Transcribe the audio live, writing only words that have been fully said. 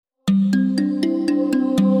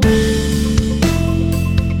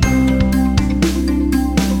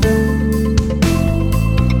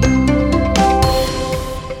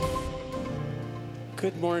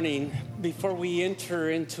Before we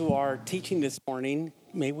enter into our teaching this morning,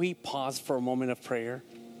 may we pause for a moment of prayer.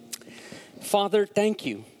 Father, thank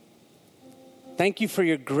you. Thank you for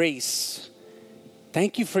your grace.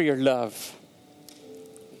 Thank you for your love.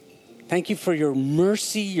 Thank you for your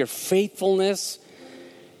mercy, your faithfulness,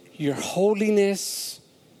 your holiness,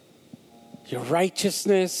 your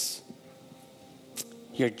righteousness,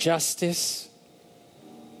 your justice.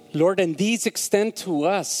 Lord, and these extend to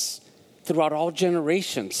us throughout all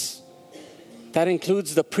generations. That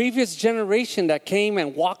includes the previous generation that came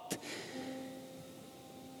and walked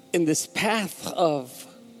in this path of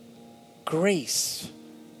grace.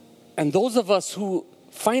 And those of us who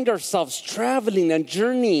find ourselves traveling and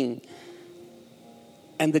journeying,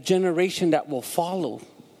 and the generation that will follow,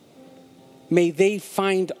 may they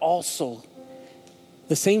find also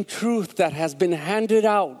the same truth that has been handed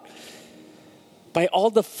out by all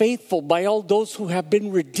the faithful, by all those who have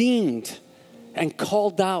been redeemed and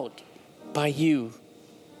called out by you.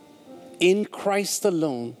 In Christ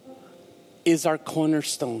alone is our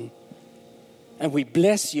cornerstone. And we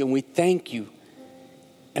bless you and we thank you.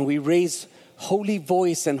 And we raise holy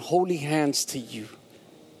voice and holy hands to you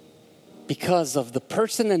because of the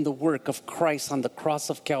person and the work of Christ on the cross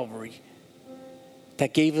of Calvary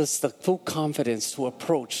that gave us the full confidence to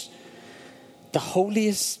approach the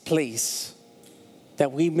holiest place,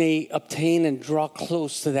 that we may obtain and draw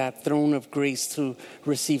close to that throne of grace to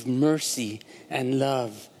receive mercy and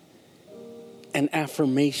love and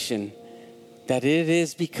affirmation that it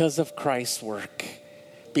is because of Christ's work,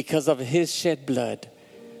 because of his shed blood,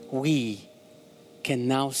 we can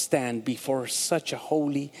now stand before such a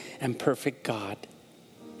holy and perfect God.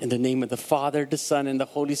 In the name of the Father, the Son, and the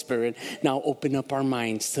Holy Spirit, now open up our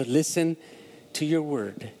minds to listen to your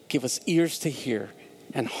word. Give us ears to hear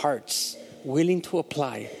and hearts willing to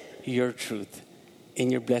apply your truth. In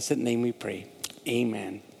your blessed name we pray.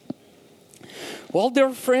 Amen. Well,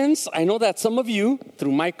 dear friends, I know that some of you,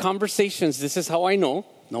 through my conversations, this is how I know.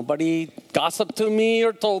 Nobody gossiped to me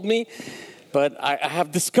or told me. But I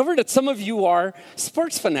have discovered that some of you are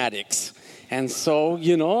sports fanatics. And so,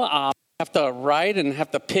 I have to write and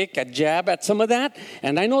have to pick a jab at some of that.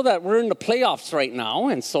 And I know that we're in the playoffs right now.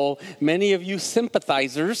 And so many of you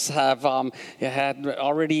sympathizers have had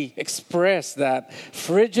already expressed that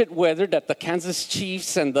frigid weather that the Kansas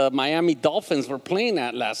Chiefs and the Miami Dolphins were playing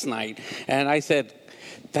at last night. And I said,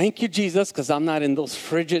 thank you, Jesus, because I'm not in those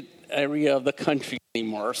frigid area of the country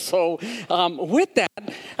anymore. So with that,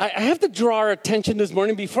 I have to draw our attention this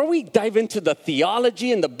morning before we dive into the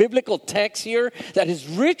theology and the biblical text here that is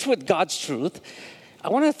rich with God's truth. I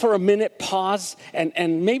want to for a minute pause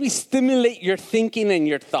and maybe stimulate your thinking and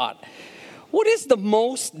your thought. What is the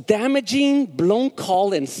most damaging blown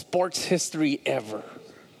call in sports history ever?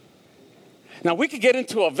 Now, we could get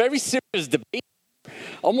into a very serious debate,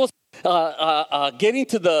 almost getting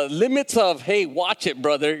to the limits of, hey, watch it,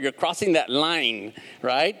 brother, you're crossing that line,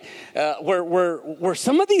 right? Where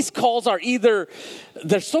some of these calls are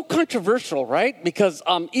they're so controversial, right? Because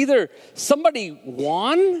either somebody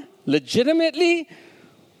won legitimately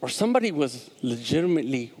or somebody was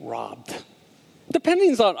legitimately robbed.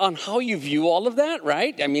 Depending on how you view all of that,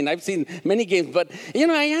 right? I mean, I've seen many games, but,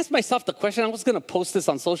 I asked myself the question. I was going to post this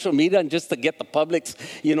on social media and just to get the public's,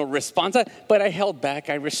 response. But I held back.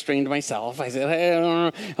 I restrained myself. I said, hey,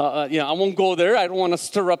 I won't go there. I don't want to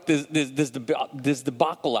stir up this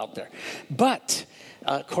debacle out there. But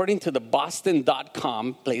according to the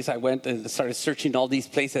Boston.com place, I went and started searching all these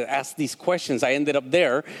places, asked these questions. I ended up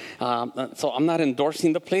there. So I'm not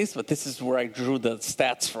endorsing the place, but this is where I drew the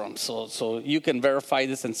stats from. So you can verify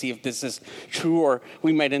this and see if this is true, or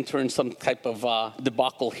we might enter in some type of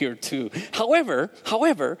debacle here too. However,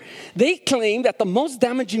 they claim that the most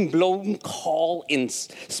damaging blown call in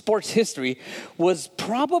sports history was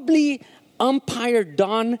probably umpire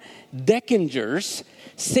Don Deckinger's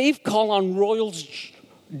save call on Royals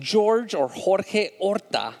George or Jorge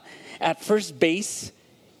Horta at first base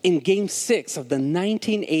in Game 6 of the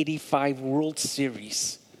 1985 World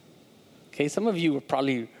Series. Okay, some of you will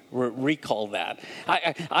probably recall that.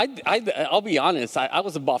 I'll be honest, I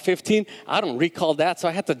was about 15. I don't recall that, so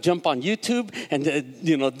I had to jump on YouTube and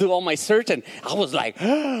do all my search, and I was like,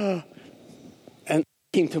 and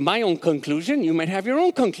came to my own conclusion. You might have your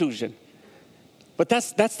own conclusion. But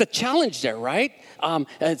that's the challenge there, right?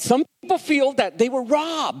 And some people feel that they were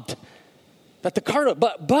robbed. That the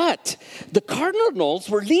Cardinals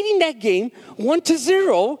were leading that game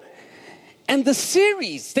 1-0, and the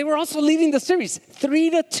series, they were also leading the series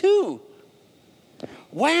 3-2.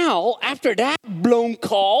 Wow, after that blown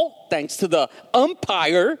call, thanks to the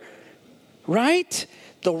umpire, right?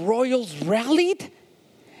 The Royals rallied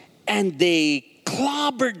and they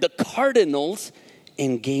clobbered the Cardinals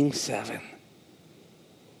in Game 7.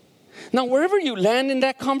 Now, wherever you land in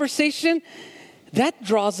that conversation, that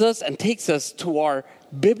draws us and takes us to our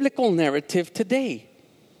biblical narrative today.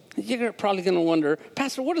 You're probably going to wonder,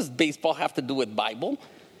 Pastor, what does baseball have to do with Bible?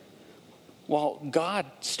 Well, God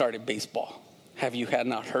started baseball. Have you had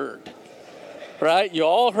not heard? Right? You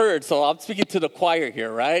all heard. So I'm speaking to the choir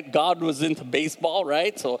here, right? God was into baseball,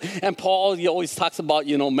 right? So, and Paul, he always talks about,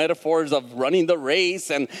 metaphors of running the race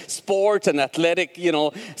and sports and athletic,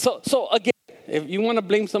 So again, if you want to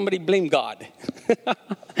blame somebody, blame God.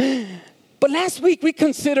 But last week we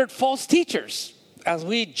considered false teachers. As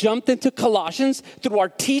we jumped into Colossians through our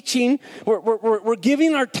teaching, we're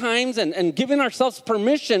giving our times and giving ourselves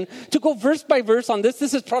permission to go verse by verse on this.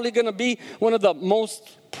 This is probably going to be one of the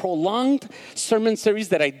most prolonged sermon series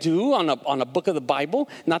that I do on a book of the Bible.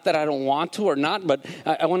 Not that I don't want to or not, but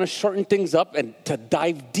I want to shorten things up and to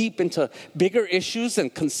dive deep into bigger issues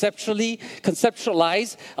and conceptualize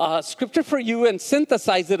Scripture for you and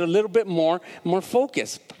synthesize it a little bit more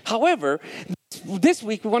focused. However, this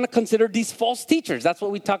week, we want to consider these false teachers. That's what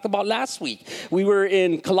we talked about last week. We were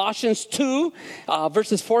in Colossians 2,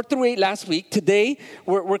 verses 4 through 8 last week. Today,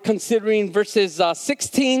 we're considering verses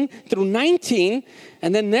 16 through 19.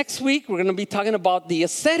 And then next week, we're going to be talking about the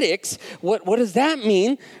ascetics. What does that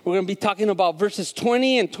mean? We're going to be talking about verses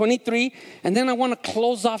 20 and 23. And then I want to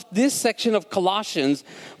close off this section of Colossians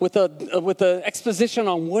with a exposition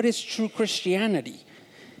on what is true Christianity.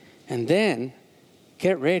 And then,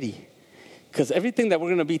 get ready. Because everything that we're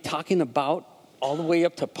going to be talking about all the way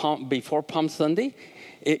up to before Palm Sunday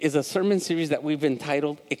is a sermon series that we've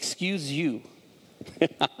entitled, Excuse You.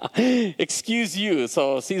 Excuse You.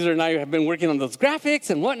 So Caesar and I have been working on those graphics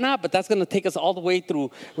and whatnot, but that's going to take us all the way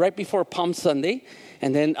through right before Palm Sunday.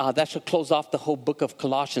 And then that should close off the whole book of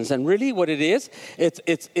Colossians. And really what it is,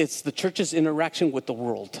 it's the church's interaction with the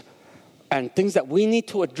world. And things that we need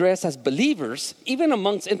to address as believers, even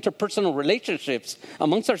amongst interpersonal relationships,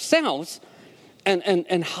 amongst ourselves.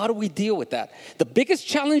 And how do we deal with that? The biggest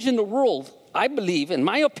challenge in the world, I believe, in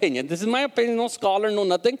my opinion, this is my opinion, no scholar, no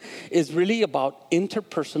nothing, is really about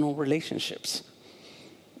interpersonal relationships.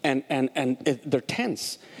 And they're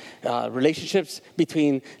tense. Relationships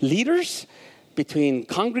between leaders, between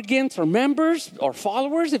congregants or members or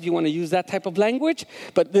followers, if you want to use that type of language.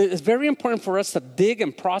 But it's very important for us to dig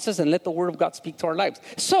and process and let the Word of God speak to our lives.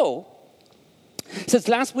 So, since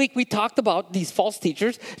last week we talked about these false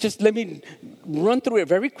teachers, just let me run through it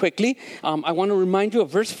very quickly. I want to remind you of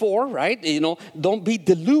verse 4, right? Don't be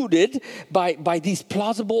deluded by these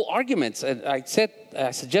plausible arguments. I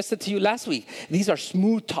suggested to you last week, these are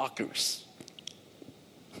smooth talkers.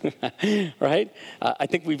 Right? I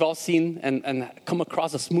think we've all seen and come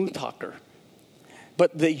across a smooth talker.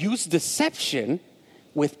 But they use deception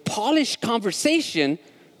with polished conversation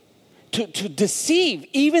to deceive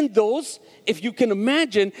even those, if you can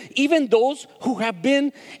imagine, even those who have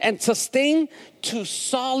been and sustained to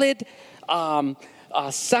solid,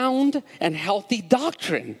 sound and healthy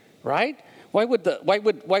doctrine, right? Why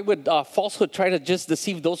would falsehood try to just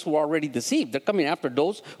deceive those who are already deceived? They're coming after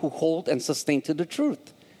those who hold and sustain to the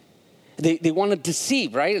truth. They want to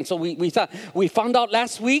deceive, right? And so we found out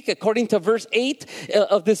last week, according to verse 8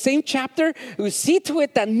 of the same chapter, we see to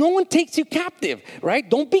it that no one takes you captive, right?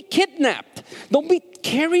 Don't be kidnapped. Don't be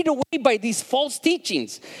carried away by these false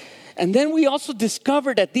teachings. And then we also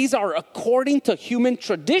discovered that these are according to human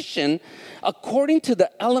tradition, according to the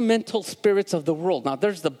elemental spirits of the world. Now,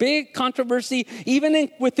 there's the big controversy, even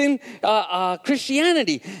within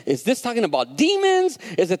Christianity. Is this talking about demons?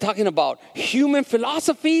 Is it talking about human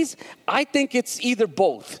philosophies? I think it's either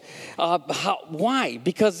both. Why?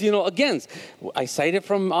 Because, again, I cited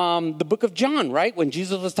from the book of John, right? When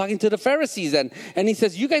Jesus was talking to the Pharisees, and he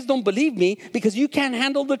says, you guys don't believe me because you can't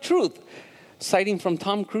handle the truth. Citing from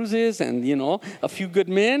Tom Cruise's and, a few good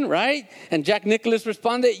men, right? And Jack Nicklaus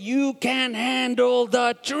responded, you can't handle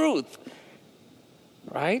the truth,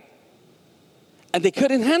 right? And they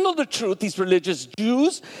couldn't handle the truth, these religious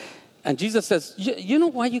Jews. And Jesus says, you know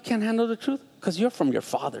why you can't handle the truth? Because you're from your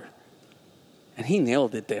father. And he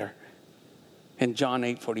nailed it there in John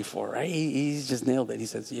 8:44, right? He just nailed it. He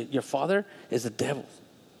says, your father is a devil.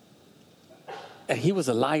 And he was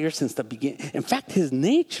a liar since the beginning. In fact, his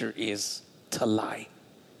nature is to lie.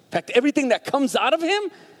 In fact, everything that comes out of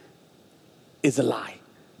him is a lie.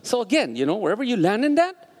 So again, wherever you land in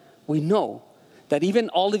that, we know that even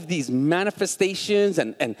all of these manifestations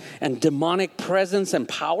and demonic presence and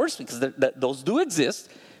powers, because those do exist.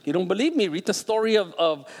 You don't believe me? Read the story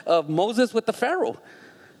of Moses with the Pharaoh.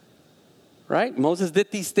 Right? Moses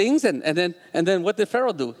did these things, and then what did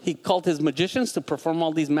Pharaoh do? He called his magicians to perform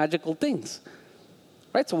all these magical things.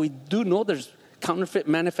 right? So we do know there's counterfeit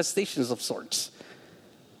manifestations of sorts.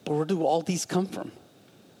 But where do all these come from?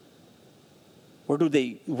 Where do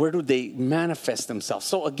they manifest themselves?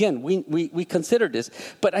 So again, we consider this.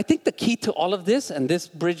 But I think the key to all of this, and this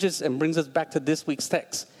bridges and brings us back to this week's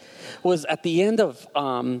text, was at the end of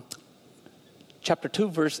chapter 2,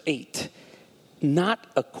 verse 8. Not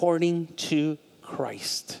according to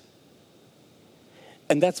Christ.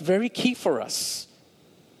 And that's very key for us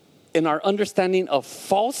in our understanding of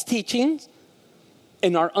false teachings,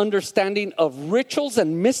 in our understanding of rituals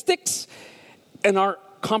and mystics, and our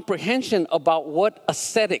comprehension about what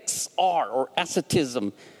ascetics are or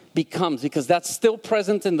asceticism becomes, because that's still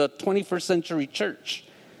present in the 21st century church.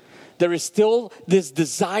 There is still this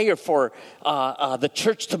desire for the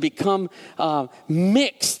church to become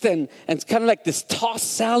mixed and it's kind of like this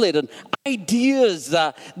tossed salad and ideas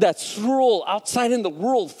that swirl outside in the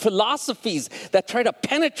world, philosophies that try to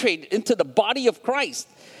penetrate into the body of Christ.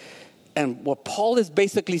 And what Paul is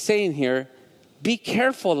basically saying here, be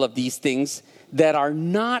careful of these things that are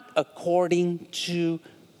not according to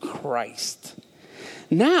Christ.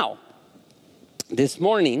 Now, this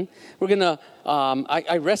morning, we're going to,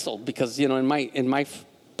 I wrestled because, in my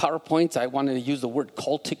PowerPoints, I wanted to use the word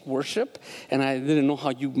cultic worship, and I didn't know how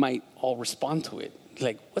you might all respond to it.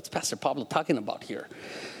 Like, what's Pastor Pablo talking about here?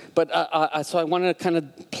 But so I wanted to kind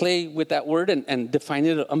of play with that word and define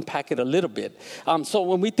it, unpack it a little bit. So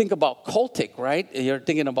when we think about cultic, right, you're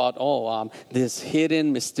thinking about, this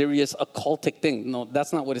hidden, mysterious, occultic thing. No,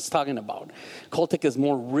 that's not what it's talking about. Cultic is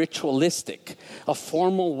more ritualistic, a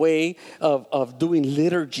formal way of doing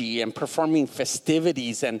liturgy and performing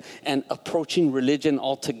festivities and approaching religion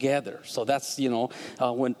altogether. So that's,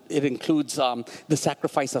 when it includes the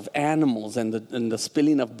sacrifice of animals and the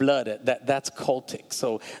spilling of blood, that's cultic.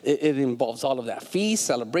 So it involves all of that. Feasts,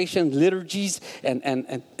 celebrations, liturgies,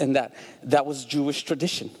 and that was Jewish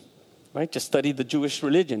tradition, right? Just study the Jewish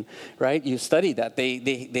religion, right? You study that.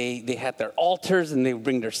 They had their altars and they would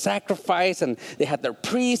bring their sacrifice and they had their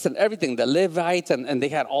priests and everything, the Levites, and they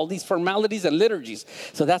had all these formalities and liturgies.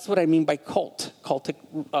 So that's what I mean by cultic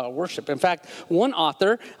worship. In fact, one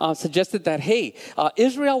author suggested that,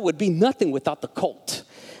 Israel would be nothing without the cult.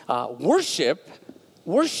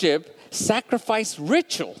 Worship, sacrifice,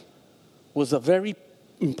 ritual was a very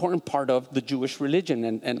important part of the Jewish religion.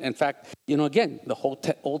 And in fact, again, the whole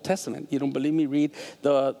Old Testament. You don't believe me? Read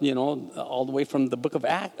all the way from the book of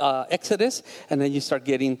Exodus, and then you start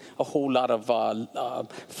getting a whole lot of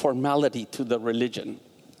formality to the religion.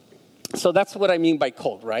 So that's what I mean by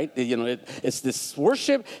cult, right? It's this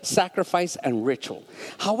worship, sacrifice, and ritual.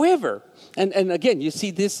 However, and again, you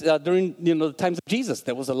see this during the times of Jesus.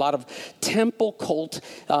 There was a lot of temple cult.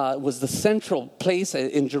 Was the central place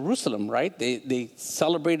in Jerusalem, right? They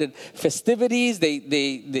celebrated festivities.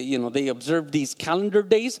 They observed these calendar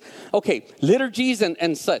days. Okay, liturgies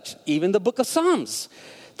and such. Even the book of Psalms.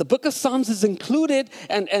 The book of Psalms is included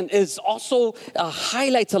and is also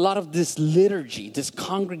highlights a lot of this liturgy, this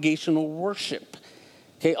congregational worship.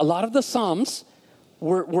 Okay, a lot of the Psalms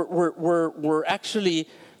were actually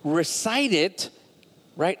recited,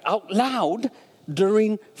 right, out loud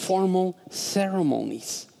during formal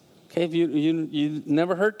ceremonies. Okay, if you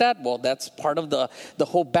never heard that, well, that's part of the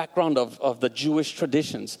whole background of the Jewish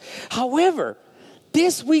traditions. However,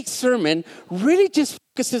 this week's sermon really just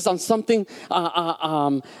focuses on something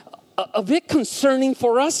a bit concerning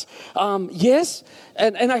for us. Yes,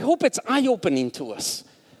 and I hope it's eye-opening to us.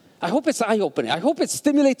 I hope it's eye-opening. I hope it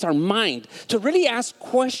stimulates our mind to really ask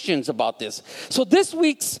questions about this. So this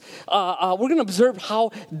week's, we're going to observe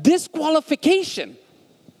how disqualification,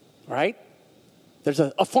 right? There's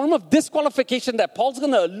a form of disqualification that Paul's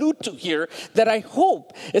going to allude to here that I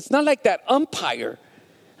hope it's not like that umpire.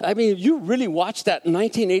 I mean, you really watch that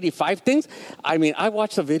 1985 things. I mean, I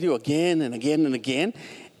watched the video again and again and again,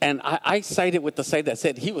 and I sided with the side that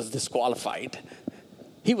said he was disqualified.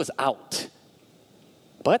 He was out.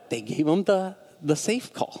 But they gave him the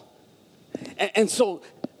safe call. And so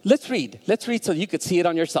let's read so you could see it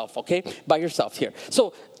on yourself, okay? By yourself here.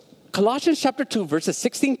 So Colossians chapter 2, verses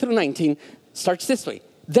 16 through 19 starts this way.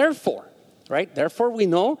 Therefore, right? Therefore, we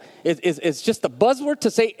know it's just a buzzword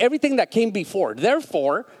to say everything that came before.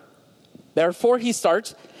 Therefore, he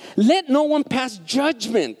starts, let no one pass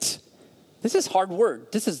judgment. This is hard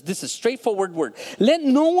word. This is straightforward word. Let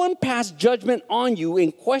no one pass judgment on you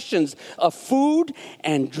in questions of food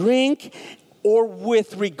and drink, or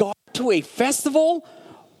with regard to a festival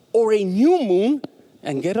or a new moon,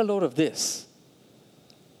 and get a load of this,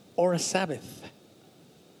 or a Sabbath.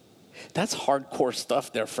 That's hardcore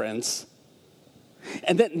stuff there, friends.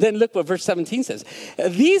 And then look what verse 17 says.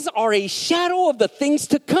 These are a shadow of the things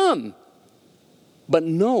to come, but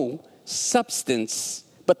no substance.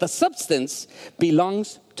 But the substance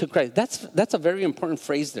belongs to Christ. That's a very important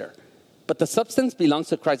phrase there. But the substance belongs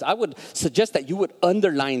to Christ. I would suggest that you would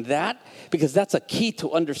underline that, because that's a key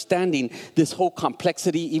to understanding this whole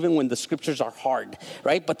complexity, even when the scriptures are hard,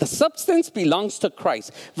 right? But the substance belongs to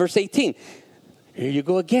Christ. Verse 18, here you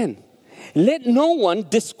go again. Let no one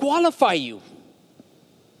disqualify you.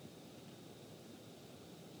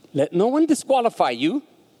 Let no one disqualify you,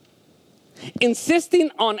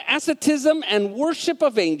 insisting on asceticism and worship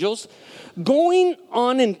of angels, going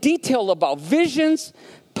on in detail about visions,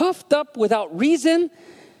 puffed up without reason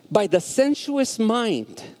by the sensuous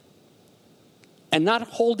mind, and not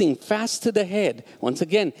holding fast to the head. Once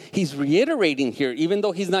again, he's reiterating here, even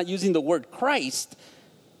though he's not using the word Christ,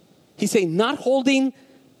 he's saying not holding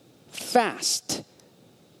fast.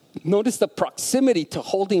 Notice the proximity to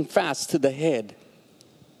holding fast to the head.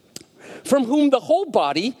 From whom the whole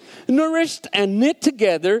body, nourished and knit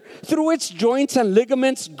together through its joints and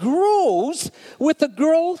ligaments, grows with the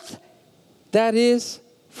growth that is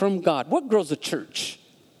from God. What grows the church?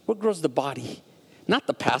 What grows the body? Not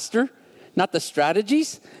the pastor, not the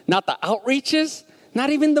strategies, not the outreaches, not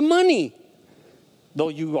even the money. Though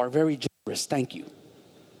you are very generous, thank you.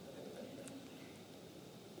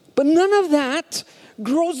 But none of that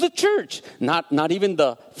grows the church. Not even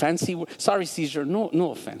the fancy, sorry Caesar,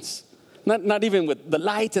 no offense. Not even with the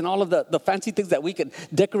lights and all of the fancy things that we can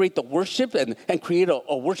decorate the worship and create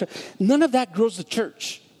a worship. None of that grows the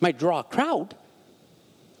church. Might draw a crowd.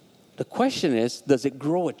 The question is, does it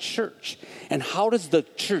grow a church? And how does the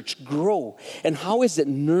church grow? And how is it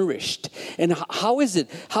nourished? And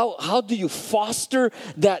how do you foster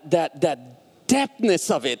that depthness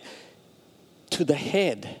of it to the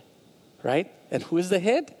head, right? And who is the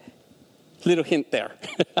head? Little hint there,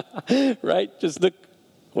 right? Just look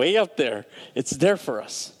way up there. It's there for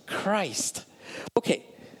us. Christ. Okay,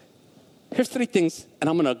 here's 3 things, and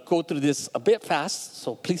I'm going to go through this a bit fast,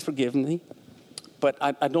 so please forgive me. But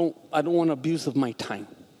I don't want to abuse of my time.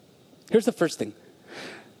 Here's the first thing.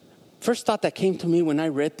 First thought that came to me when I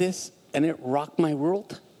read this, and it rocked my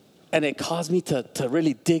world, and it caused me to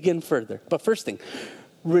really dig in further. But first thing,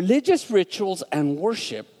 religious rituals and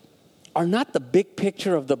worship are not the big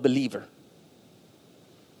picture of the believer.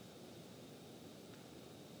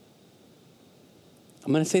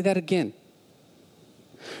 I'm going to say that again.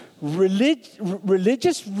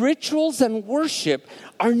 Religious rituals and worship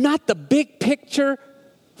are not the big picture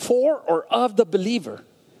for or of the believer.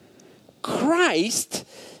 Christ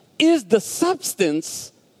is the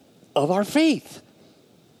substance of our faith.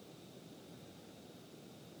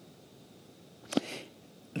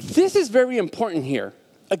 This is very important here.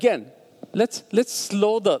 Again, let's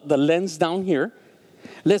slow the lens down here.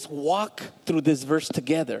 Let's walk through this verse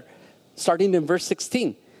together. Starting in verse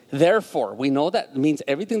 16. Therefore, we know that means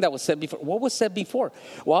everything that was said before. What was said before?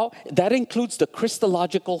 Well, that includes the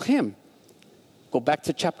Christological hymn. Go back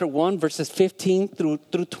to chapter 1, verses 15 through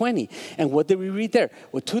 20. And what did we read there?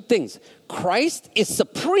 Well, 2 things. Christ is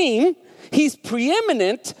supreme. He's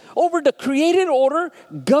preeminent over the created order,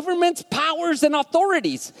 governments, powers, and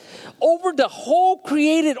authorities. Over the whole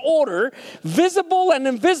created order, visible and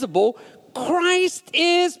invisible, Christ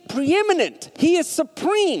is preeminent. He is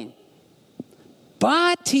supreme.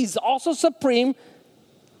 But he's also supreme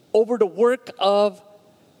over the work of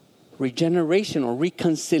regeneration or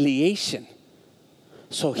reconciliation.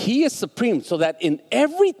 So he is supreme, so that in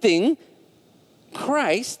everything,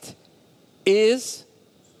 Christ is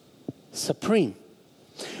supreme.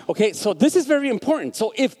 Okay, so this is very important.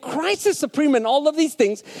 So if Christ is supreme in all of these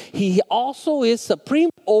things, he also is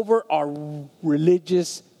supreme over our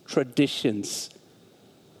religious traditions,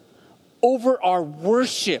 over our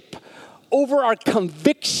worship, over our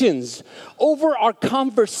convictions, over our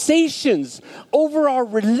conversations, over our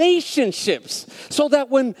relationships, so that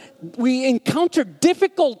when we encounter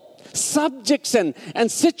difficult subjects and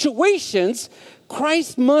situations,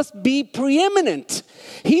 Christ must be preeminent.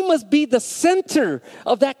 He must be the center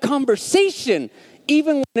of that conversation,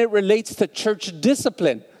 even when it relates to church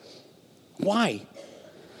discipline. Why?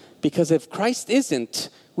 Because if Christ isn't,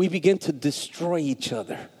 we begin to destroy each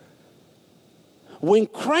other. When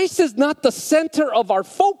Christ is not the center of our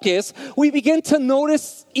focus, we begin to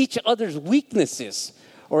notice each other's weaknesses.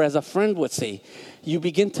 Or as a friend would say, you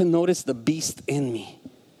begin to notice the beast in me,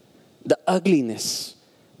 the ugliness,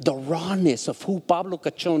 the rawness of who Pablo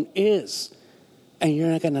Cachon is. And you're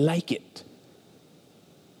not going to like it.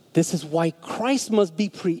 This is why Christ must be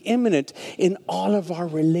preeminent in all of our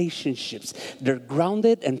relationships. They're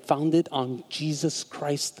grounded and founded on Jesus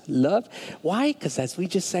Christ's love. Why? Because as we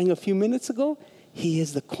just sang a few minutes ago, he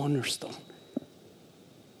is the cornerstone.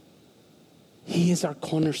 He is our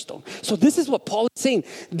cornerstone. So this is what Paul is saying.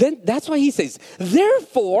 Then that's why he says,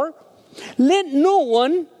 therefore, let no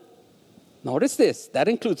one, notice this, that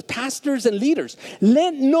includes pastors and leaders,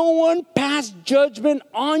 let no one pass judgment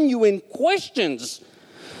on you in questions.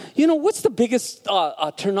 You know, what's the biggest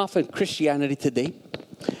turnoff in Christianity today?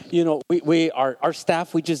 You know, our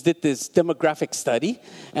staff, we just did this demographic study,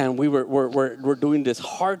 and we're doing this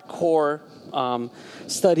hardcore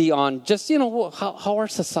study on just, you know, how our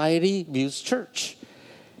society views church.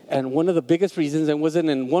 And one of the biggest reasons, and wasn't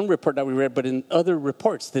in one report that we read, but in other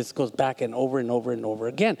reports, this goes back and over and over and over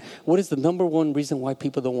again. What is the number one reason why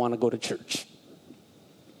people don't want to go to church?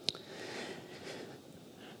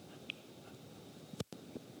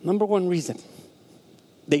 Number one reason,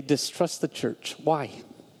 they distrust the church. Why?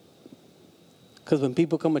 Because when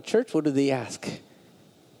people come to church, what do they ask?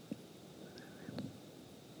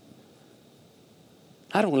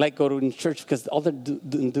 I don't like going to church because all they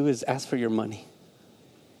do is ask for your money.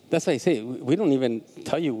 That's why I say we don't even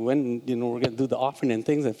tell you when, you know, we're going to do the offering and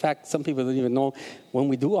things. In fact, some people don't even know when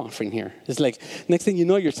we do offering here. It's like next thing you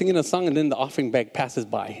know, you're singing a song and then the offering bag passes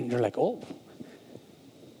by, and you're like, oh.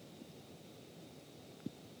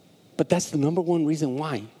 But that's the number one reason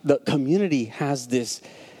why the community has this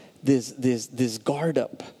guard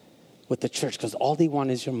up with the church, because all they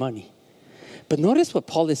want is your money. But notice what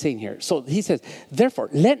Paul is saying here. So he says, therefore,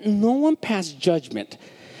 let no one pass judgment.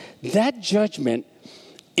 That judgment,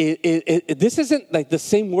 this isn't like the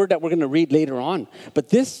same word that we're going to read later on. But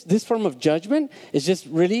this form of judgment is just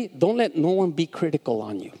really, don't let no one be critical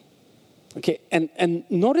on you. Okay, and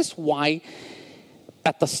notice why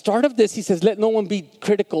at the start of this, he says, let no one be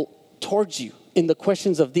critical towards you in the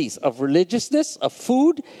questions of these, of religiousness, of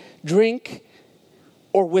food, drink,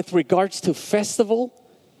 or with regards to festival,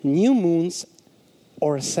 new moons,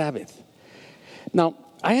 or a Sabbath. Now,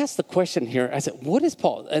 I asked the question here. I said, what is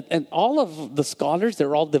Paul? And all of the scholars,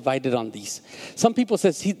 they're all divided on these. Some people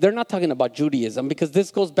say they're not talking about Judaism, because this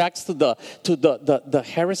goes back to the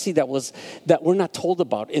heresy that we're not told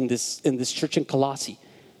about in this church in Colossae.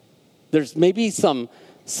 There's maybe some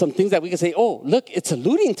things that we can say, oh, look, it's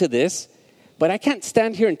alluding to this, but I can't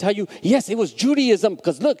stand here and tell you, yes, it was Judaism,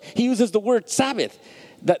 because look, he uses the word Sabbath.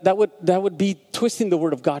 That would be twisting the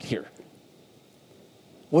word of God here.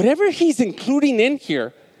 Whatever he's including in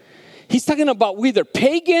here, he's talking about either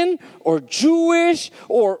pagan or Jewish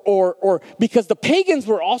or because the pagans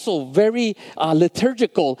were also very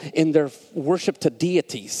liturgical in their worship to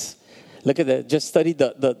deities. Look at that. Just study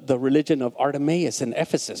the religion of Artemis in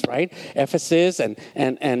Ephesus, right? Ephesus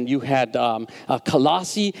and you had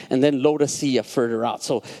Colossae and then Laodicea further out.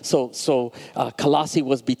 So Colossae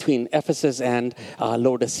was between Ephesus and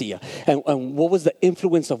Laodicea. And what was the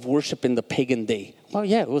influence of worship in the pagan day? Well,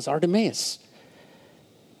 yeah, it was Artemis,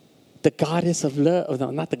 the goddess of love. No,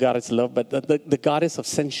 not the goddess of love, but the goddess of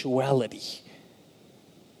sensuality.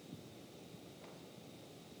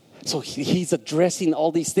 So he's addressing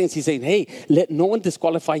all these things. He's saying, hey, let no one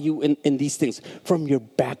disqualify you in these things from your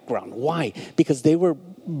background. Why? Because they were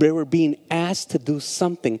being asked to do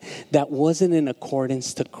something that wasn't in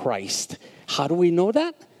accordance to Christ. How do we know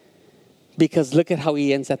that? Because look at how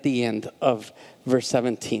he ends at the end of verse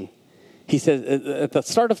 17. He says, at the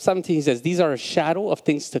start of 17, he says, these are a shadow of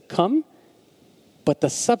things to come, but the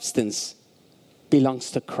substance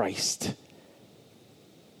belongs to Christ.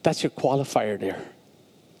 That's your qualifier there.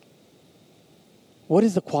 What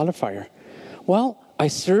is the qualifier? Well, I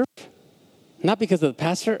serve not because of the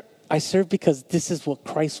pastor. I serve because this is what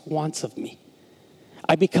Christ wants of me.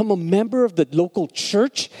 I become a member of the local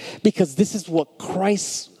church because this is what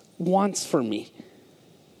Christ wants for me.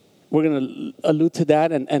 We're going to allude to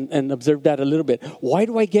that and observe that a little bit. Why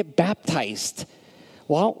do I get baptized?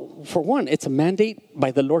 Well, for one, it's a mandate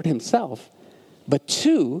by the Lord himself. But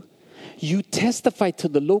two, you testify to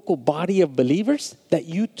the local body of believers that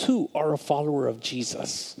you too are a follower of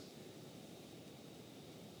Jesus.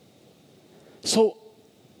 So,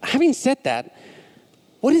 having said that,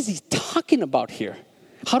 what is he talking about here?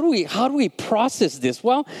 How do we process this?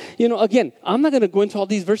 Well, again, I'm not going to go into all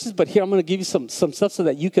these verses, but here I'm going to give you some stuff so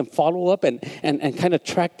that you can follow up and kind of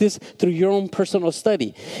track this through your own personal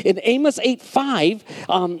study. In Amos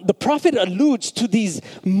 8:5, the prophet alludes to these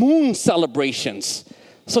moon celebrations.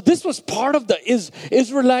 So this was part of the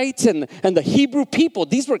Israelites and the Hebrew people.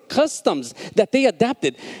 These were customs that they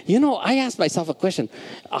adapted. I asked myself a question.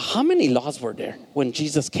 How many laws were there when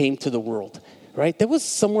Jesus came to the world? Right? There was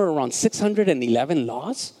somewhere around 611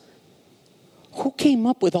 laws. Who came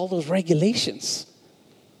up with all those regulations?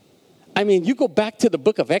 I mean, you go back to the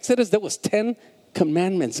book of Exodus, there was 10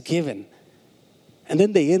 commandments given. And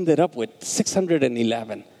then they ended up with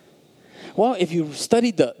 611. Well, if you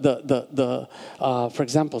study for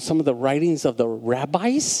example, some of the writings of the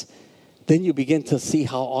rabbis, then you begin to see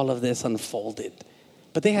how all of this unfolded.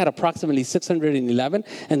 But they had approximately 611.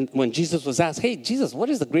 And when Jesus was asked, hey, Jesus, what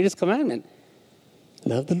is the greatest commandment?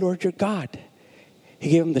 Love the Lord your God. He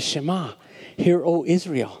gave him the Shema. Hear, O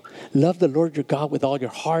Israel, love the Lord your God with all your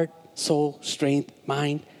heart, soul, strength,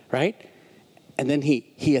 mind, right? And then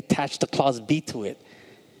he attached the clause B to it.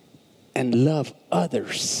 And love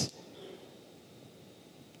others.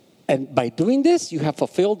 And by doing this, you have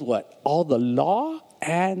fulfilled what? All the law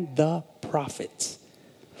and the prophets.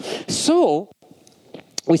 So,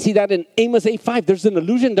 we see that in Amos 8:5. There's an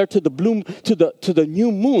allusion there to the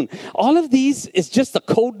new moon. All of these is just a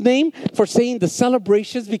code name for saying the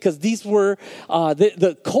celebrations, because these were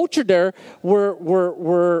the culture there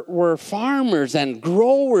were farmers and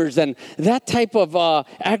growers and that type of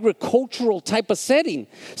agricultural type of setting.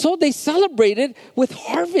 So they celebrated with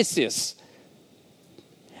harvests.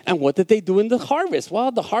 And what did they do in the harvest?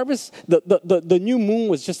 Well, the harvest, the new moon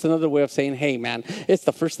was just another way of saying, hey, man, it's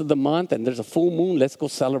the first of the month and there's a full moon. Let's go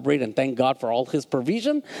celebrate and thank God for all his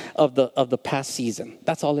provision of the past season.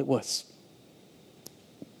 That's all it was.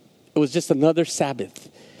 It was just another Sabbath.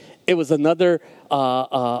 It was another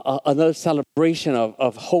celebration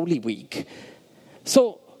of Holy Week.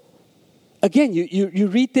 So, again, you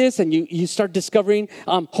read this and you start discovering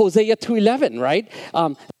Hosea 2:11, right?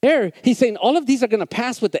 There, he's saying all of these are going to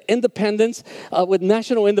pass with the independence, with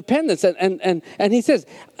national independence. And he says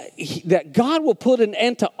that God will put an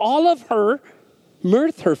end to all of her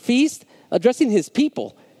mirth, her feast, addressing his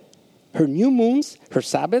people, her new moons, her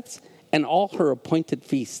Sabbaths, and all her appointed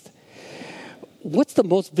feasts. What's the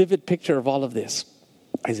most vivid picture of all of this?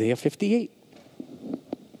 Isaiah 58.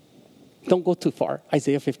 Don't go too far.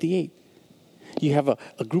 Isaiah 58. You have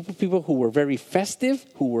a group of people who were very festive,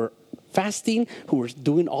 who were fasting, who were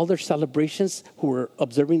doing all their celebrations, who were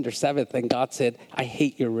observing their Sabbath, and God said, I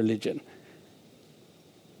hate your religion.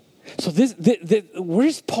 So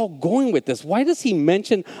where's Paul going with this? Why does he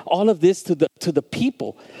mention all of this to the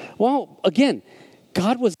people? Well, again,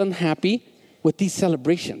 God was unhappy with these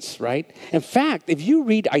celebrations, right? In fact, if you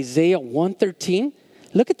read Isaiah 1:13,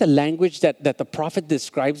 look at the language that the prophet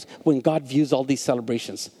describes when God views all these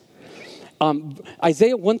celebrations.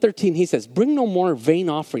 Isaiah 1:13, he says, bring no more vain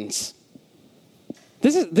offerings.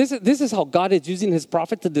 This is how God is using his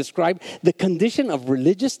prophet to describe the condition of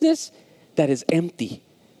religiousness that is empty,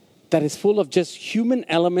 that is full of just human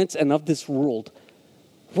elements and of this world.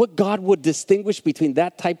 What God would distinguish between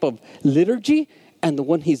that type of liturgy and the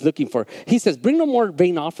one he's looking for. He says, bring no more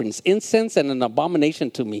vain offerings, incense and an abomination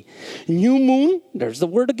to me. New moon, there's the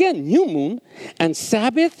word again, new moon, and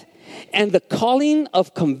Sabbath, and the calling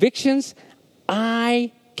of convictions.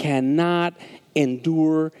 I cannot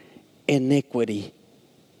endure iniquity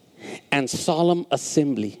and solemn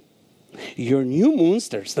assembly. Your new moons,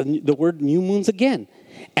 there's the word new moons again,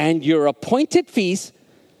 and your appointed feasts.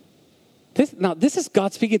 This is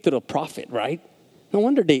God speaking to the prophet, right? No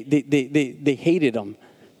wonder they hated him.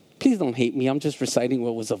 Please don't hate me. I'm just reciting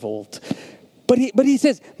what was of old. But he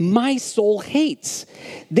says, my soul hates.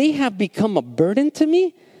 They have become a burden to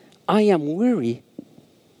me. I am weary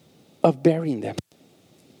of bearing them.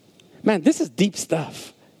 Man, this is deep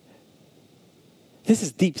stuff. This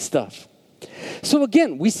is deep stuff. So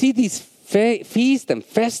again, we see these feasts and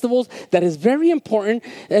festivals that is very important.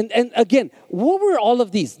 And again, what were all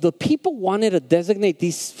of these? The people wanted to designate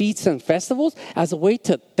these feasts and festivals as a way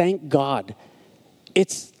to thank God.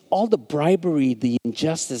 It's all the bribery, the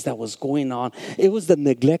injustice that was going on. It was the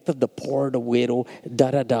neglect of the poor, the widow,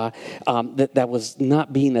 that was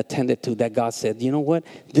not being attended to, that God said, you know what?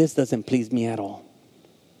 This doesn't please me at all.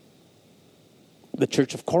 The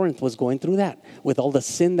church of Corinth was going through that with all the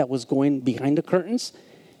sin that was going behind the curtains,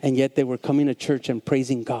 and yet they were coming to church and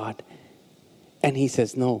praising God. And he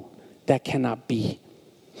says, no, that cannot be.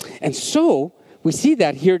 And so we see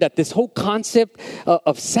that here, that this whole concept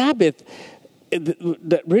of Sabbath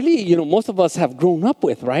that really, most of us have grown up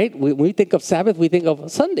with, right? When we think of Sabbath, we think of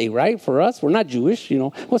Sunday, right? For us, we're not Jewish,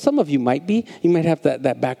 Well, some of you might be. You might have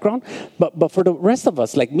that background. But for the rest of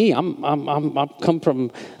us, like me, I'm come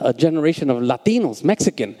from a generation of Latinos,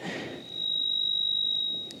 Mexican.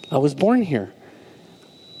 I was born here.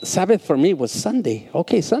 Sabbath for me was Sunday.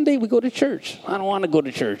 Okay, Sunday we go to church. I don't want to go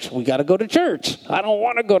to church. We got to go to church. I don't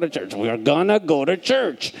want to go to church. We are going to go to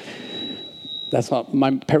church. That's what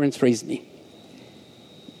my parents raised me.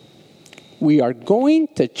 We are going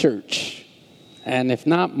to church. And if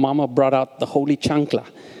not, Mama brought out the holy chancla.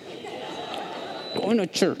 Going to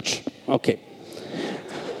church. Okay.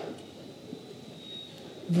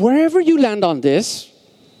 Wherever you land on this,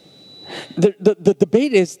 The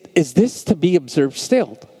debate is this to be observed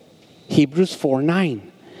still? Hebrews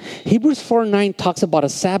 4:9. Hebrews 4:9 talks about a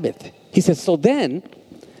Sabbath. He says, so then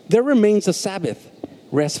there remains a Sabbath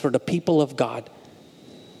rest for the people of God.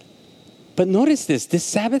 But notice this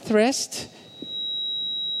Sabbath rest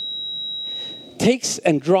takes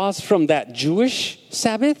and draws from that Jewish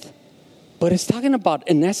Sabbath, but it's talking about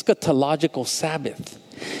an eschatological Sabbath.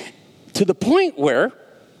 To the point where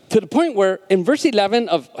in verse 11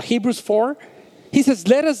 of Hebrews 4, he says,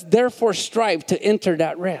 let us therefore strive to enter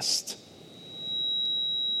that rest.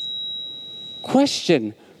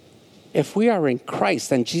 Question, if we are in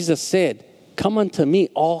Christ and Jesus said, come unto me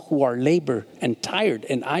all who are labor and tired,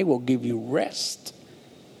 and I will give you rest.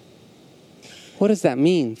 What does that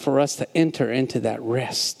mean for us to enter into that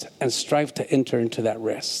rest and strive to enter into that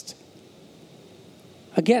rest?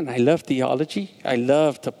 Again, I love theology. I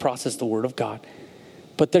love to process the Word of God.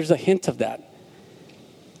 But there's a hint of that.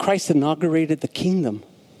 Christ inaugurated the kingdom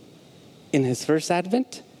in his first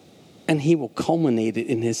advent, and he will culminate it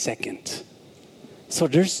in his second. So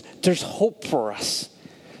there's hope for us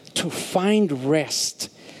to find rest,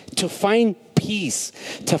 to find peace,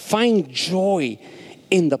 to find joy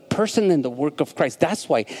in the person and the work of Christ. That's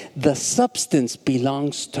why the substance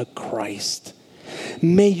belongs to Christ.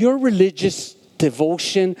 May your religious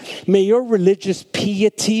devotion, may your religious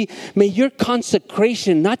piety, may your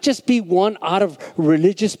consecration not just be one out of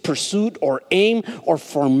religious pursuit or aim or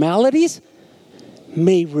formalities.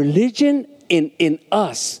 May religion in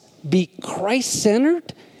us be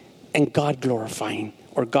Christ-centered and God-glorifying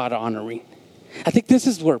or God-honoring. I think this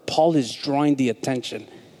is where Paul is drawing the attention.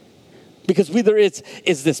 Because whether it's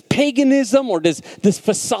this paganism or this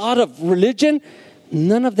facade of religion,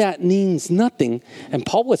 none of that means nothing. And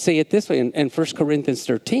Paul would say it this way in 1 Corinthians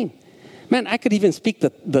 13. Man, I could even speak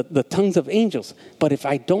the tongues of angels, but if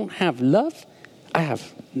I don't have love, I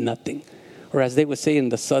have nothing. Or as they would say in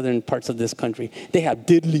the southern parts of this country, they have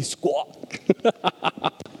diddly squat.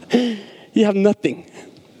 You have nothing.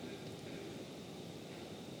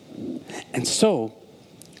 And so,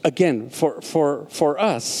 again, for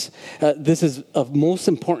us, this is of most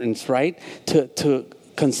importance, right? To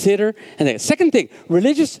consider. And the second thing,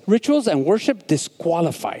 religious rituals and worship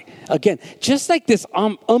disqualify. Again, just like this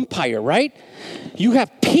umpire, right? You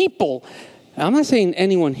have people, I'm not saying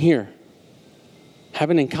anyone here,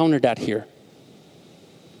 haven't encountered that here.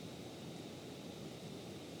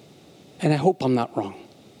 And I hope I'm not wrong.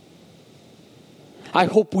 I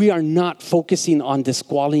hope we are not focusing on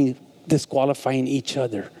disqualifying each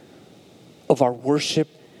other of our worship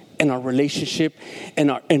and our relationship and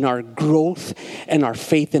our growth and our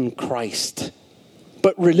faith in Christ.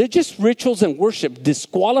 But religious rituals and worship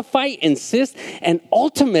disqualify, insist, and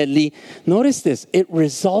ultimately, notice this,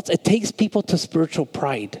 it takes people to spiritual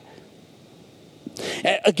pride.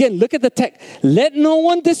 Again, look at the text. Let no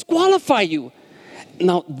one disqualify you.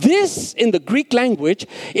 Now, this in the Greek language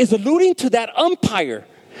is alluding to that umpire.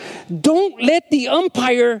 Don't let the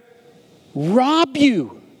umpire rob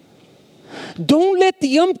you. Don't let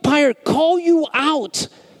the umpire call you out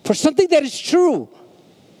for something that is true.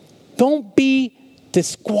 Don't be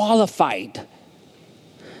disqualified.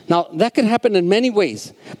 Now, that can happen in many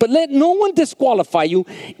ways. But let no one disqualify you,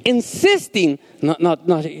 insisting,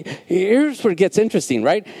 here's where it gets interesting,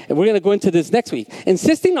 right? And we're going to go into this next week.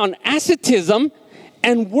 Insisting on asceticism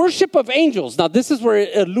and worship of angels. Now, this is where it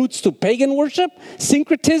alludes to pagan worship,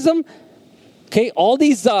 syncretism. Okay, all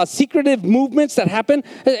these secretive movements that happen.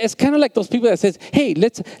 It's kind of like those people that says, "Hey,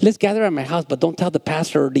 let's gather at my house, but don't tell the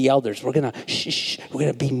pastor or the elders. We're gonna We're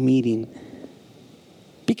gonna be meeting."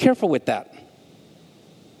 Be careful with that.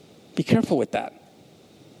 Be careful with that.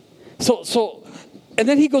 So, and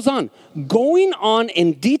then he goes on, going on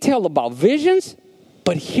in detail about visions.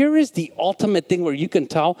 But here is the ultimate thing where you can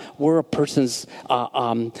tell where a person's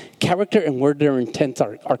character and where their intents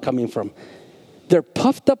are coming from. They're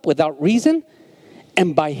puffed up without reason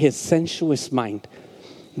and by his sensuous mind.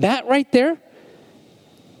 That right there,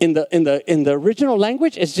 in the original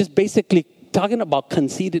language, is just basically talking about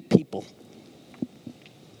conceited people.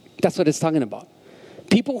 That's what it's talking about.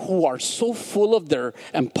 People who are so full of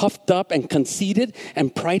and puffed up and conceited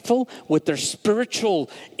and prideful with their spiritual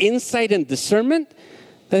insight and discernment.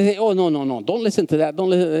 They say, oh, no, don't listen to that.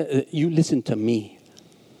 You listen to me.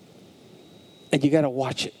 And you got to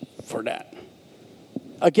watch it for that.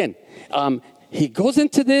 Again, he goes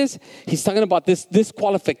into this. He's talking about this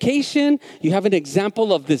disqualification. You have an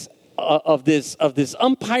example of this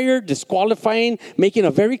umpire disqualifying, making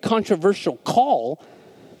a very controversial call.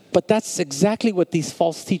 But that's exactly what these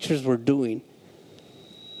false teachers were doing.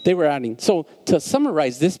 They were adding. So to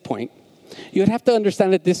summarize this point, you would have to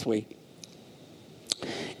understand it this way.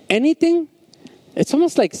 anything, it's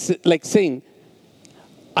almost like saying,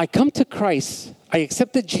 I come to Christ, I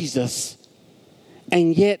accepted Jesus,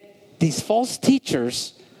 and yet these false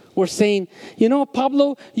teachers were saying, you know,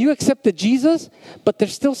 Pablo, you accepted Jesus, but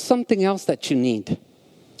there's still something else that you need.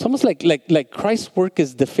 It's almost like Christ's work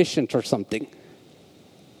is deficient or something.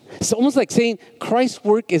 It's almost like saying Christ's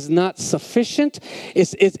work is not sufficient.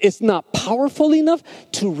 It's not powerful enough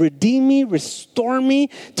to redeem me, restore me,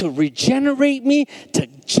 to regenerate me, to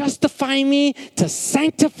justify me, to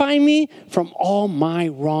sanctify me from all my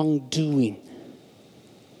wrongdoing.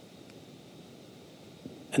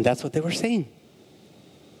 And that's what they were saying.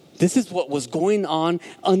 This is what was going on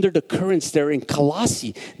under the currents there in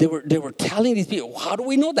Colossae. They were telling these people, how do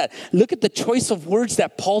we know that? Look at the choice of words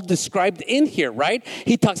that Paul described in here, right?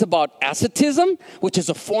 He talks about asceticism, which is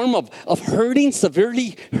a form of hurting,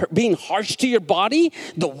 severely being harsh to your body.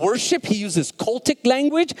 The worship, he uses cultic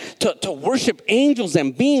language to worship angels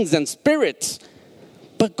and beings and spirits.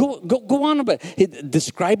 But go on about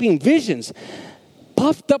describing visions.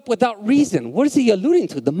 Puffed up without reason. What is he alluding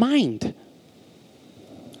to? The mind.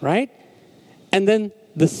 Right? And then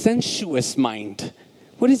the sensuous mind.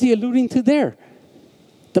 What is he alluding to there?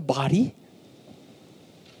 The body.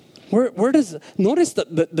 Where does, notice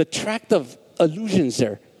the tract of allusions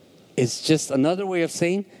there. It's just another way of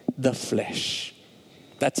saying the flesh.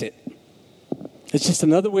 That's it. It's just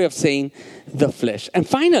another way of saying the flesh. And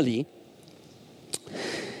finally,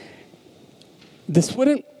 this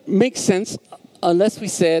wouldn't make sense unless we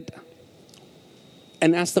said,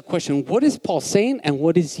 and ask the question, what is Paul saying and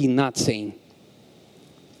what is he not saying?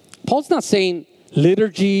 Paul's not saying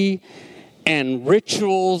liturgy and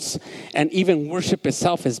rituals and even worship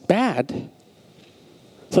itself is bad.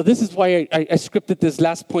 So this is why I scripted this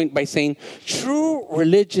last point by saying true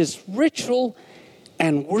religious ritual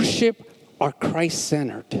and worship are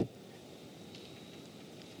Christ-centered.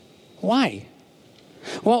 Why?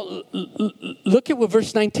 Well, look at what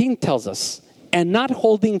verse 19 tells us. And not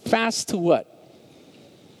holding fast to what?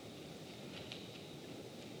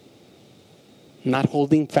 Not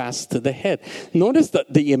holding fast to the head. Notice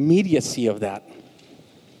the immediacy of that.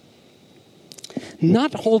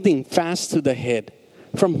 Not holding fast to the head,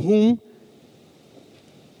 from whom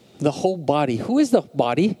the whole body. Who is the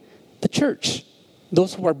body? The church.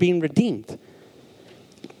 Those who are being redeemed.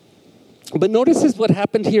 But notice is what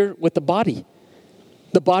happened here with the body.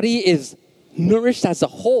 The body is nourished as a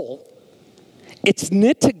whole. It's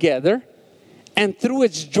knit together. And through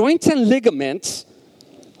its joints and ligaments,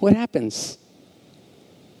 what happens?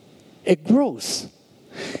 It grows.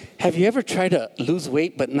 Have you ever tried to lose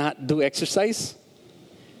weight but not do exercise?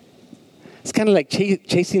 It's kind of like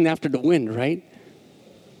chasing after the wind, right?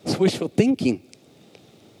 It's wishful thinking.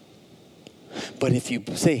 But if you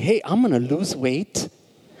say, hey, I'm going to lose weight,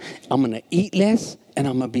 I'm going to eat less, and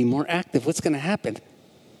I'm going to be more active, what's going to happen?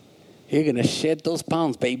 You're going to shed those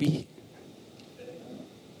pounds, baby.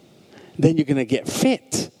 Then you're going to get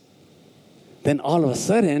fit. Then all of a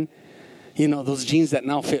sudden, you know, those jeans that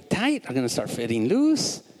now fit tight are going to start fitting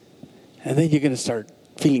loose. And then you're going to start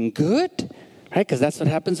feeling good, right? Because that's what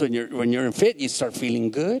happens when you're in fit. You start feeling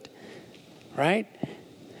good, right?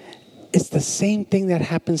 It's the same thing that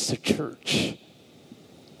happens to church.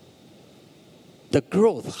 The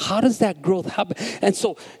growth. How does that growth happen? And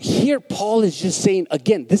so here Paul is just saying,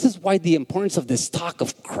 again, this is why the importance of this talk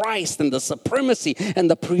of Christ and the supremacy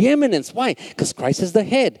and the preeminence. Why? Because Christ is the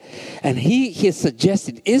head. And he is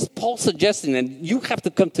suggesting, is Paul suggesting, and you have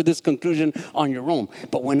to come to this conclusion on your own.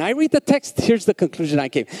 But when I read the text, here's the conclusion I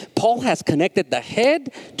came. Paul has connected the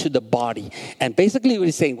head to the body. And basically what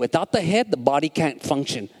he's saying, without the head, the body can't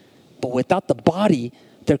function. But without the body,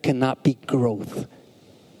 there cannot be growth.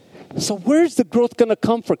 So where's the growth going to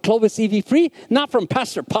come for Clovis EV Free? Not from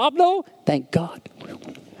Pastor Pablo. Thank God.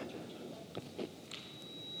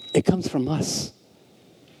 It comes from us.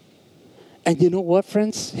 And you know what,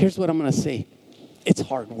 friends? Here's what I'm going to say. It's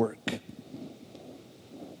hard work.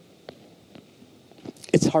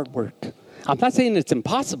 It's hard work. I'm not saying it's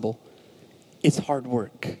impossible. It's hard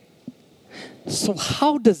work. So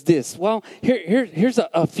how does this? Well, here's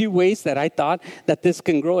a few ways that I thought that this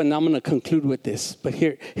can grow, and I'm going to conclude with this. But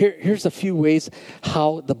here's a few ways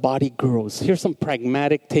how the body grows. Here's some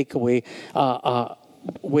pragmatic takeaway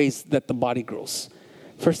ways that the body grows.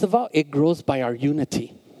 First of all, it grows by our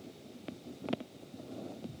unity.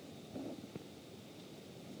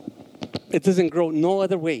 It doesn't grow no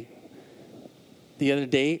other way. The other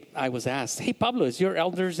day, I was asked, hey, Pablo, is your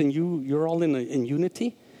elders and you're all in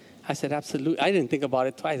unity? I said, absolutely. I didn't think about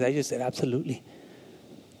it twice. I just said, absolutely.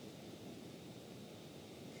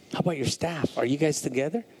 How about your staff? Are you guys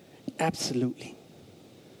together? Absolutely.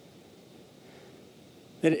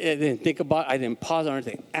 I didn't think about it. I didn't pause on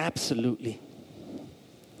anything. Absolutely.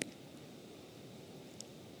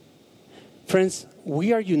 Friends,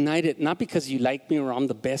 we are united not because you like me or I'm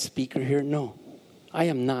the best speaker here. No, I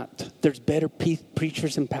am not. There's better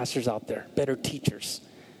preachers and pastors out there, better teachers.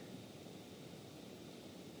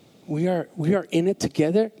 We are in it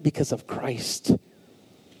together because of Christ.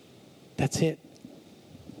 That's it.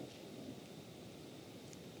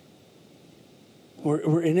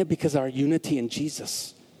 We're in it because of our unity in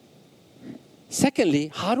Jesus.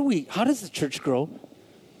 Secondly, how does the church grow?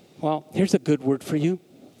 Well, here's a good word for you.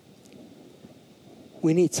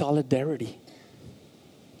 We need solidarity.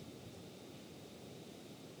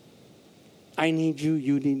 I need you,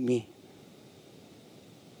 you need me.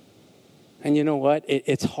 And you know what?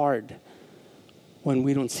 It's hard when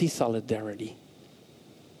we don't see solidarity.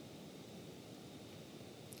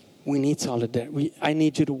 We need solidarity. I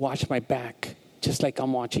need you to watch my back, just like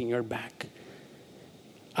I'm watching your back.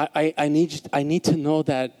 I need to know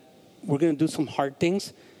that we're going to do some hard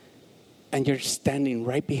things, and you're standing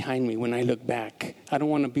right behind me when I look back. I don't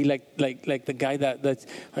want to be like the guy that's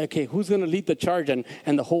okay. Who's going to lead the charge? And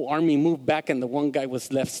the whole army moved back, and the one guy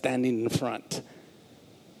was left standing in front.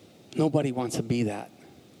 Nobody wants to be that.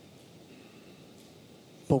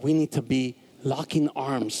 But we need to be locking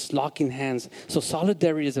arms, locking hands. So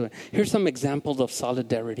solidarity is here's some examples of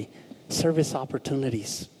solidarity. Service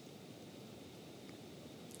opportunities.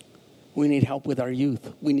 We need help with our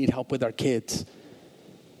youth. We need help with our kids.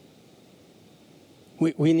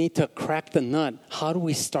 We need to crack the nut. How do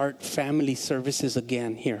we start family services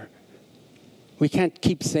again here? We can't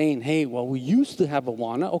keep saying, hey, well, we used to have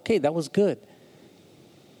Awana. Okay, that was good.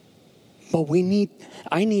 But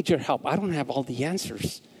I need your help. I don't have all the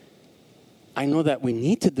answers. I know that we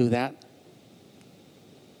need to do that.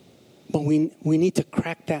 But we need to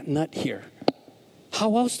crack that nut here.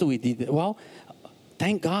 How else do we do that? Well,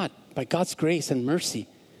 thank God, by God's grace and mercy,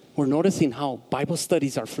 we're noticing how Bible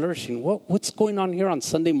studies are flourishing. What's going on here on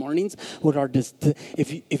Sunday mornings with our?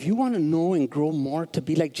 If you want to know and grow more to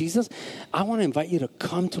be like Jesus, I want to invite you to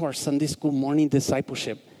come to our Sunday school morning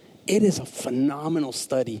discipleship. It is a phenomenal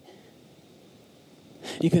study.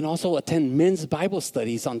 You can also attend men's Bible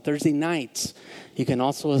studies on Thursday nights. You can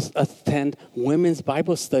also attend women's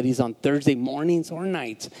Bible studies on Thursday mornings or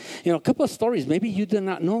nights. You know, a couple of stories. Maybe you did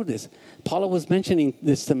not know this. Paula was mentioning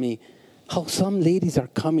this to me, how some ladies are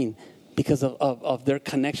coming because of their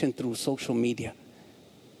connection through social media.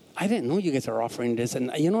 I didn't know you guys are offering this.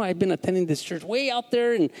 And, you know, I've been attending this church way out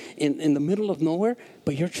there in the middle of nowhere,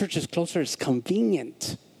 but your church is closer. It's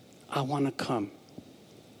convenient. I want to come.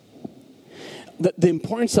 The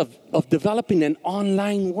importance of developing an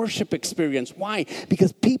online worship experience. Why?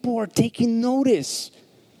 Because people are taking notice.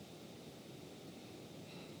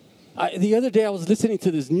 The other day I was listening to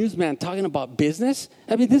this newsman talking about business.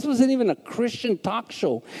 I mean, this wasn't even a Christian talk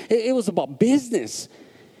show. It was about business.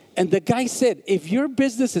 And the guy said, if your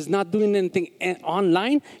business is not doing anything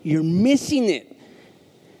online, you're missing it.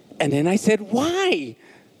 And then I said, why?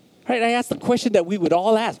 Right? I asked the question that we would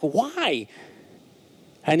all ask. Why?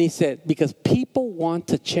 And he said, because people want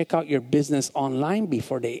to check out your business online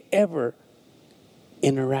before they ever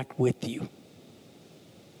interact with you.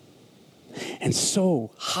 And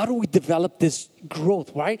so, how do we develop this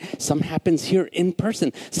growth, right? Some happens here in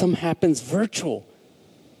person. Some happens virtual.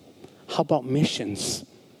 How about missions?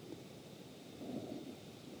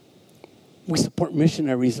 We support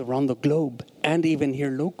missionaries around the globe and even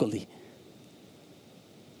here locally.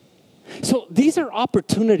 So these are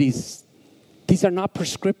opportunities. These are not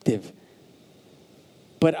prescriptive.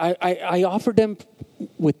 But I offer them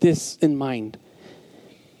with this in mind.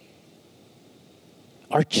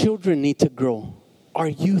 Our children need to grow. Our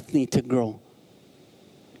youth need to grow.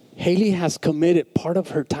 Haley has committed part of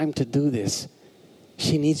her time to do this.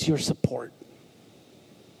 She needs your support.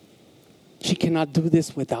 She cannot do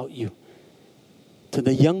this without you. To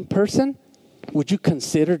the young person, would you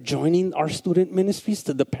consider joining our student ministries?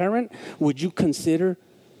 To the parent, would you consider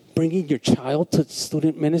bringing your child to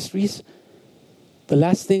student ministries? The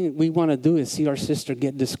last thing we want to do is see our sister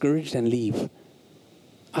get discouraged and leave.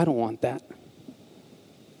 I don't want that.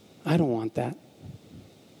 I don't want that.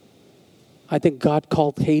 I think God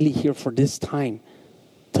called Haley here for this time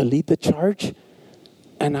to lead the charge.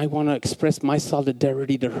 And I want to express my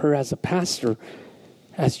solidarity to her as a pastor,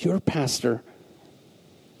 as your pastor,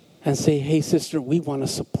 and say, hey, sister, we want to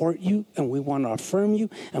support you, and we want to affirm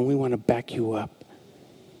you, and we want to back you up.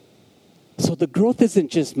 So the growth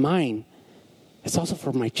isn't just mine. It's also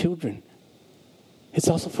for my children. It's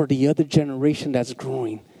also for the other generation that's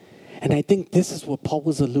growing. And I think this is what Paul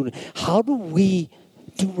was alluding. How do we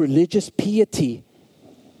do religious piety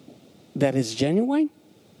that is genuine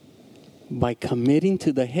By committing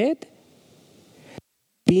to the head,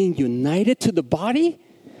 being united to the body,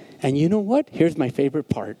 and you know what? Here's my favorite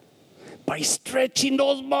part. By stretching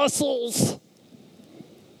those muscles.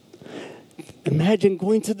 Imagine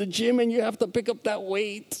going to the gym and you have to pick up that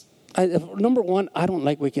weight. Number one, I don't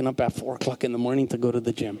like waking up at 4 o'clock in the morning to go to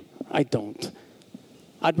the gym. I don't.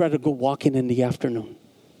 I'd rather go walking in the afternoon.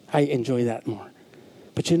 I enjoy that more.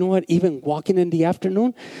 But you know what? Even walking in the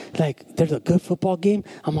afternoon, like there's a good football game.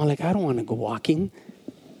 I'm all like, I don't want to go walking.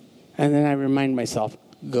 And then I remind myself,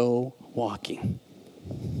 go walking.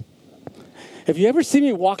 If you ever see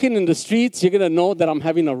me walking in the streets, you're going to know that I'm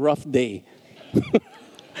having a rough day.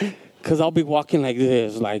 Because I'll be walking like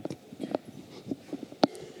this, like.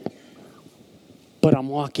 But I'm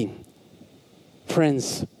walking.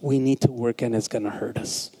 Friends, we need to work and it's going to hurt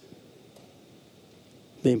us.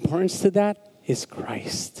 The importance to that is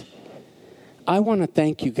Christ. I want to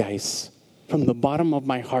thank you guys from the bottom of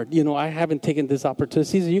my heart. You know, I haven't taken this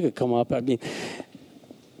opportunity. So you could come up. I mean,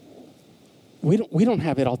 we don't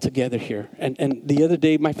have it all together here. And the other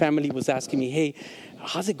day, my family was asking me, hey,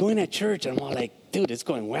 how's it going at church? And I'm all like, dude, it's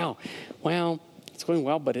going well. Well, it's going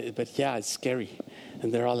well, but yeah, it's scary.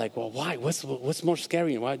 And they're all like, well, why? What's more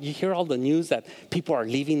scary? Well, you hear all the news that people are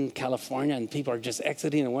leaving California and people are just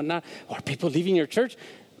exiting and whatnot. Are people leaving your church?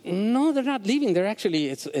 No, they're not leaving. They're actually,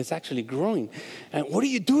 it's actually growing. And what are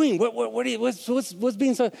you doing? What's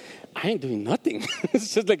being so? I ain't doing nothing.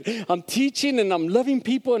 It's just like I'm teaching and I'm loving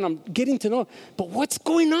people and I'm getting to know. But what's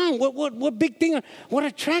going on? What big thing? What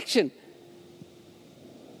attraction?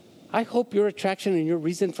 I hope your attraction and your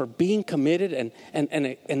reason for being committed and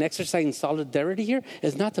exercising solidarity here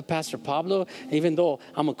is not to Pastor Pablo, even though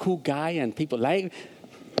I'm a cool guy and people like,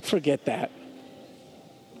 forget that.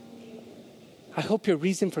 I hope your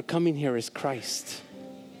reason for coming here is Christ.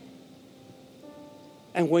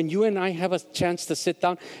 And when you and I have a chance to sit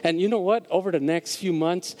down, and you know what? Over the next few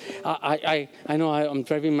months, I know I'm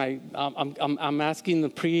driving I'm asking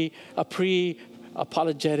a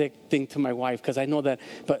pre-apologetic thing to my wife because I know that.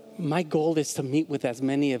 But my goal is to meet with as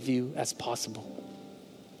many of you as possible.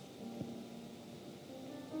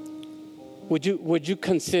 Would you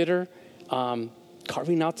consider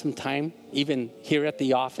carving out some time, even here at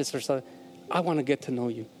the office or something? I want to get to know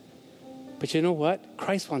you. But you know what?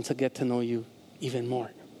 Christ wants to get to know you even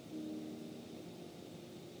more.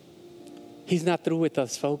 He's not through with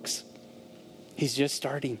us, folks. He's just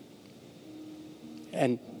starting.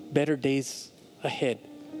 And better days ahead.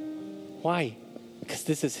 Why? Because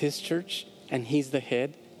this is his church and he's the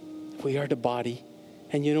head. We are the body.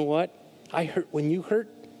 And you know what? I hurt when you hurt.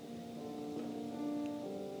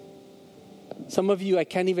 Some of you I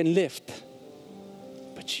can't even lift.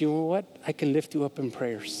 But you know what? I can lift you up in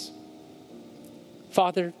prayers.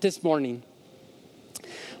 Father, this morning,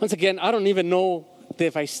 once again, I don't even know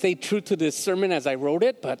if I stayed true to this sermon as I wrote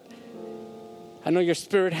it, but I know your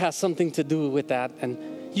spirit has something to do with that. And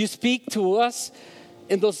you speak to us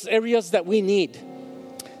in those areas that we need.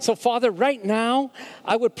 So, Father, right now,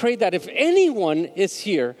 I would pray that if anyone is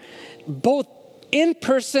here, both in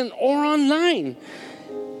person or online,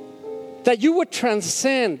 that you would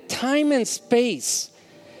transcend time and space,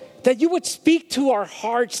 that you would speak to our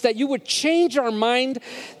hearts, that you would change our mind,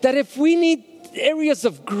 that if we need areas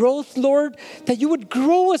of growth, Lord, that you would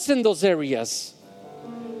grow us in those areas.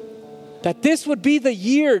 That this would be the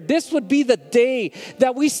year, this would be the day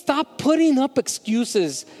that we stop putting up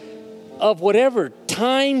excuses of whatever,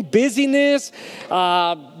 time, busyness,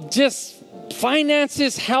 just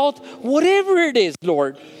finances, health, whatever it is,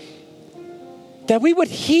 Lord. That we would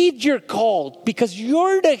heed your call because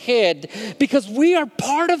you're the head, because we are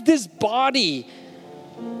part of this body.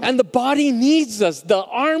 And the body needs us. The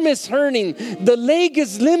arm is hurting. The leg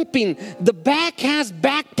is limping. The back has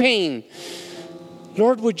back pain.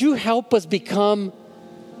 Lord, would you help us become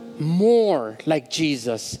more like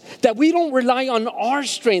Jesus? That we don't rely on our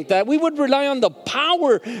strength. That we would rely on the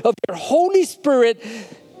power of your Holy Spirit,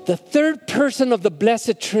 the third person of the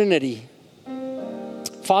Blessed Trinity.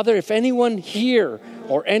 Father, if anyone here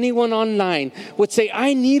or anyone online would say,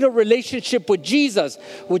 I need a relationship with Jesus,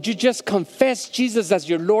 would you just confess Jesus as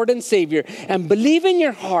your Lord and Savior and believe in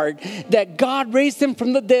your heart that God raised him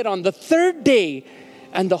from the dead on the third day,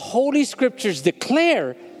 and the Holy Scriptures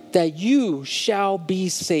declare that you shall be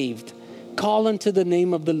saved. Call unto the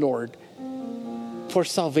name of the Lord for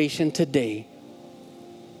salvation today.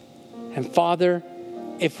 And Father,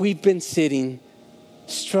 if we've been sitting,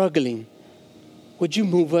 struggling, would you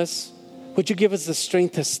move us? Would you give us the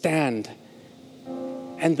strength to stand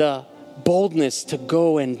and the boldness to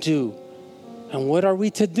go and do? And what are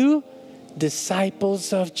we to do?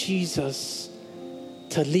 Disciples of Jesus,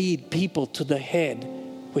 to lead people to the head,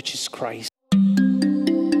 which is Christ.